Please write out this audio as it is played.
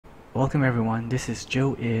Welcome everyone, this is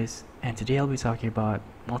Joe Is, and today I'll be talking about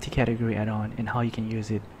multi-category add-on and how you can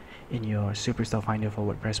use it in your Superstar Finder for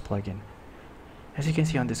WordPress plugin. As you can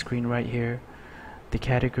see on the screen right here, the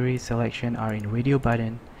category selection are in radio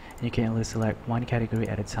button, and you can only select one category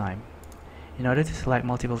at a time. In order to select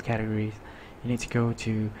multiple categories, you need to go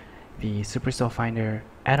to the Superstar Finder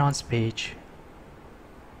add-ons page,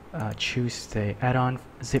 choose the add-on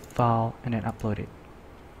zip file, and then upload it.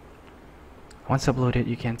 Once uploaded,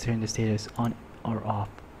 you can turn the status on or off,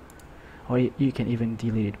 or you can even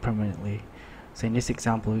delete it permanently. So in this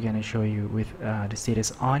example, we're going to show you with the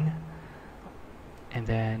status on, and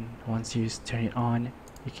then once you turn it on,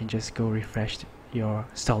 you can just go refresh your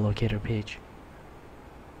store locator page.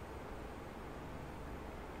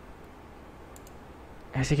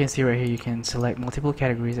 As you can see right here, you can select multiple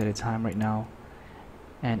categories at a time right now,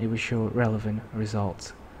 and it will show relevant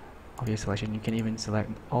results of your selection. You can even select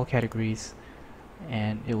all categories,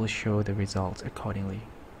 and it will show the results accordingly.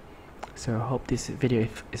 So I hope this video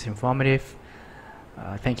is informative.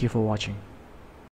 Thank you for watching.